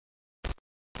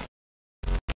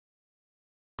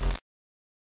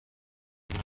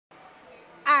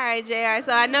right, JR.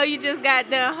 So I know you just got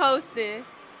done hosting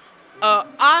a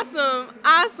awesome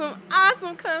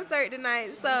concert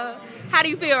tonight. So how do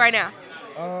you feel right now?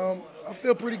 I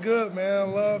feel pretty good, man. I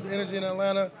love the energy in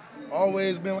Atlanta.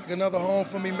 Always been like another home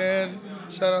for me, man.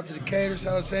 Shout out to Decatur,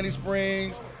 shout out to Sandy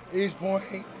Springs, East Point,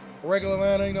 regular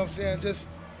Atlanta, you know what I'm saying? Just,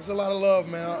 it's a lot of love,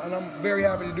 man. And I'm very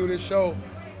happy to do this show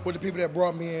with the people that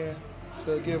brought me in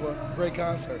to give a great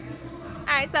concert. All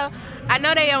right, so I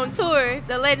know they on tour.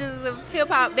 The Legends of Hip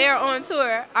Hop, they're on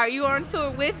tour. Are you on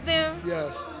tour with them?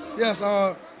 Yes.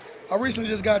 I recently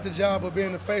just got the job of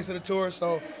being the face of the tour,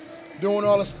 so doing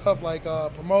all the stuff like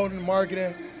promoting,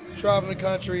 marketing, traveling the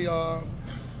country.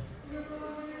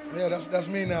 Yeah, that's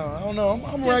me now. I don't know.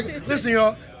 I'm regular. Listen,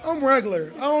 y'all, I'm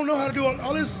regular. I don't know how to do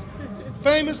all this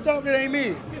famous stuff. That ain't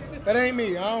me. That ain't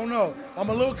me. I don't know. I'm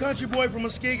a little country boy from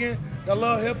Muskegon that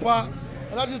love hip hop,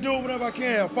 and I just do it whenever I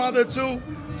can. Father of two,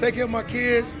 take care of my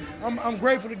kids. I'm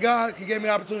grateful to God he gave me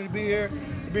the opportunity to be here,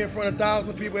 to be in front of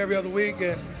thousands of people every other week,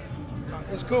 and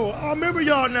it's cool. I remember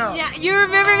y'all now. Yeah, you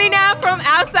remember me now from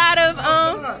outside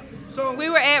of So we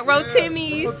were at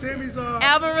Rotimi's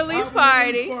album release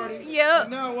party. Yep.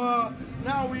 And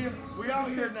now we out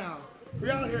here now. We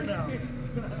out here now.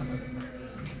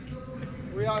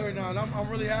 We out here now, and I'm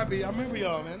really happy. I remember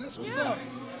y'all, man. That's what's up.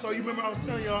 So you remember I was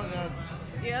telling y'all now.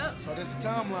 Yep. So that's the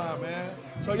timeline, man.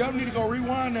 So y'all need to go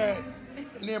rewind that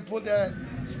and then put that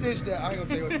stitch that. I ain't gonna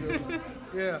tell you what to do.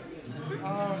 Yeah.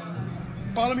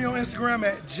 Follow me on Instagram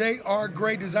at JR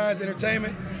Gray Designs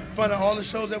Entertainment. Find out all the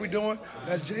shows that we're doing.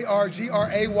 That's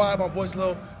JRGRAY. My voice a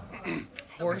little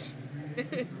hoarse.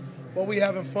 But we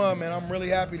having fun, man. I'm really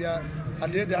happy that I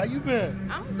did that. How you been?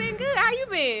 I've been good. How you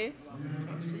been?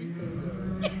 I see you been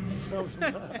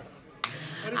good.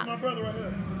 Hey, this is my brother right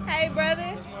here. Hey,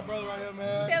 brother. This is my brother right here,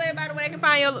 man. Tell everybody where they can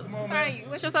find you.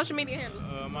 What's your social media handle?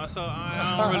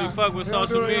 I don't really fuck with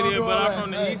social media, but I'm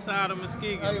from the east side of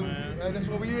Muskegon, man. Hey, that's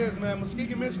what we is, man.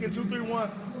 Muskegon, Michigan,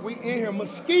 231. We in here.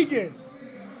 Muskegon,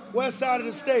 west side of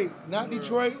the state. Not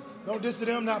Detroit. No diss to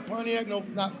them. Not Pontiac. No,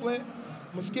 not Flint.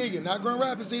 Muskegon. Not Grand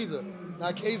Rapids either.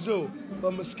 Not Kazoo.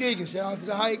 But Muskegon. Shout out to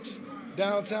the Heights.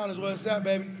 Downtown is where it's at,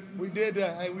 baby. We did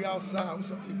that. Hey, we outside.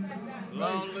 What's up, people?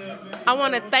 I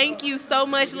want to thank you so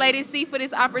much, Lady C, for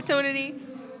this opportunity.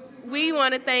 We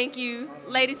want to thank you.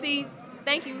 Lady C,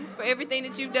 thank you for everything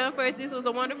that you've done for us. This was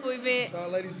a wonderful event. Shout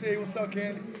out Lady C. What's up,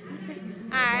 Candy?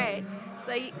 All right.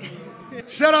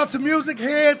 Shout out to Muziq,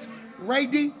 Headz,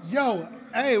 Radio.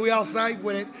 Hey, we outside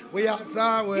with it. We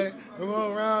outside with it. We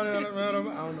move around. I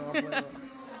don't know. I'm playing. All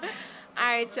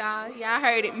right, y'all. Y'all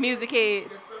heard it. Muziq,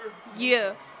 Headz.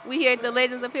 Yeah. We here at the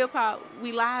Legends of Hip Hop.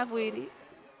 We live with it.